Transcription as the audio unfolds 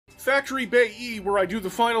Factory Bay E, where I do the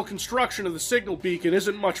final construction of the signal beacon,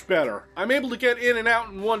 isn't much better. I'm able to get in and out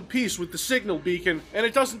in one piece with the signal beacon, and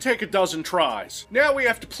it doesn't take a dozen tries. Now we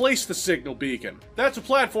have to place the signal beacon. That's a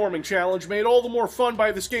platforming challenge made all the more fun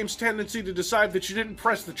by this game's tendency to decide that you didn't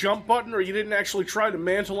press the jump button or you didn't actually try to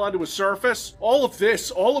mantle onto a surface. All of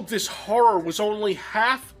this horror was only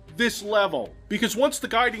half this level. Because once the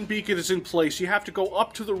guiding beacon is in place, you have to go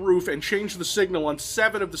up to the roof and change the signal on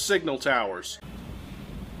 7 of the signal towers.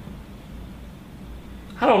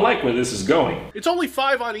 I don't like where this is going. It's only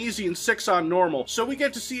 5 on easy and 6 on normal, so we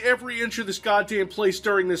get to see every inch of this goddamn place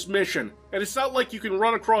during this mission. And it's not like you can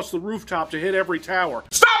run across the rooftop to hit every tower.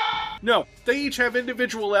 Stop! No, they each have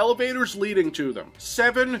individual elevators leading to them.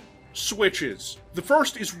 7 switches. The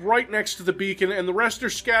first is right next to the beacon, and the rest are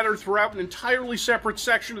scattered throughout an entirely separate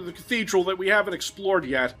section of the cathedral that we haven't explored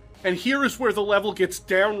yet. And here is where the level gets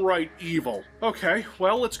downright evil. Okay,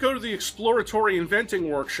 well, let's go to the exploratory inventing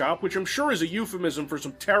workshop, which I'm sure is a euphemism for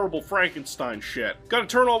some terrible Frankenstein shit. Gotta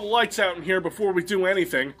turn all the lights out in here before we do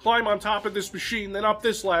anything, climb on top of this machine, then up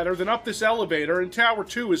this ladder, then up this elevator, and Tower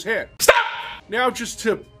 2 is hit. Stop! Now just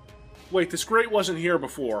to... Wait, this grate wasn't here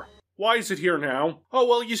before. Why is it here now? Oh,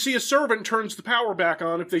 well, you see, a servant turns the power back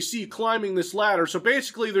on if they see you climbing this ladder, so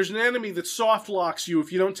basically there's an enemy that soft locks you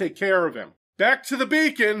if you don't take care of him. Back to the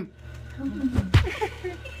beacon!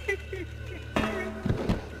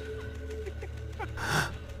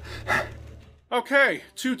 Okay,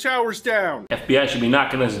 2 towers down. FBI should be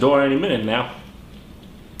knocking on this door any minute now.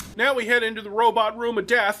 Now we head into the robot room of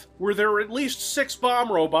death, where there are at least 6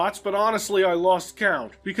 bomb robots, but honestly I lost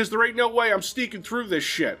count, because there ain't no way I'm sneaking through this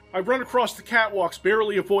shit. I run across the catwalks,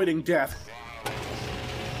 barely avoiding death.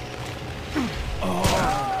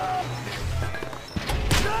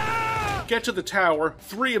 Get to the tower,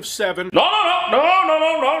 3 of 7. No!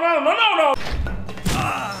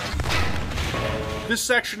 This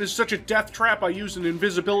section is such a death trap I use an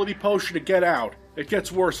invisibility potion to get out. It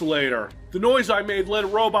gets worse later. The noise I made led a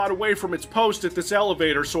robot away from its post at this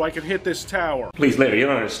elevator so I can hit this tower. Please, Larry, you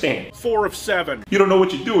don't understand. 4 of 7. You don't know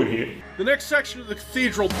what you're doing here. The next section of the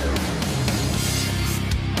cathedral...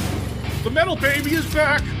 The metal baby is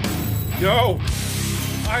back! No.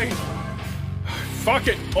 Fuck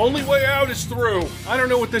it. Only way out is through. I don't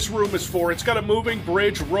know what this room is for. It's got a moving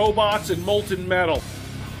bridge, robots, and molten metal.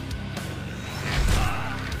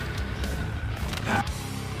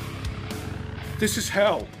 This is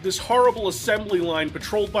hell. This horrible assembly line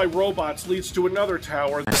patrolled by robots leads to another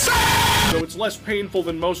tower, though it's less painful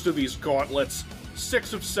than most of these gauntlets.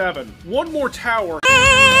 6 of 7. One more tower,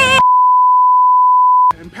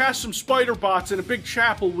 and past some spider bots and a big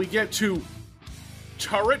chapel, we get to...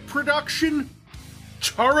 turret production?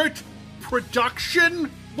 Turret production?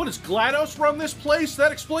 What, does GLaDOS run this place?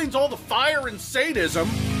 That explains all the fire and sadism.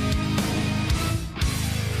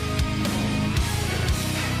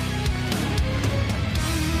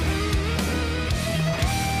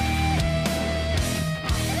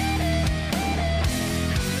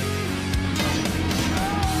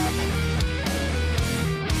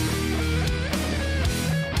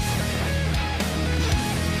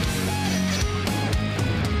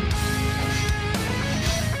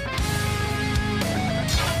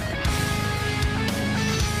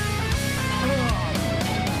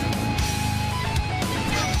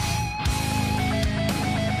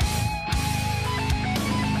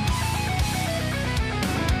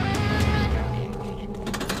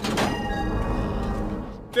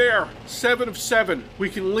 There, 7 of 7. We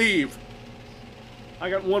can leave. I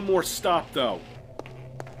got one more stop, though.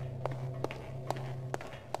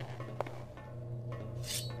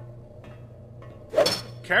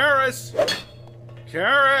 Karis!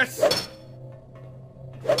 Karis!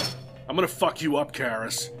 I'm gonna fuck you up,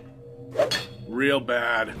 Karis. Real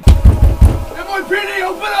bad. NYPD,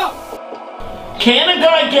 open up! Can a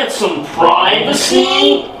guy get some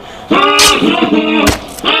privacy?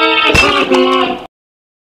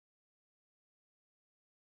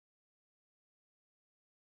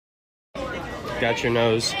 Got your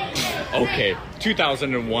nose. Okay,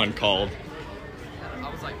 2001 called. I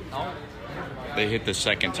was like, oh. They hit the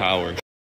second tower.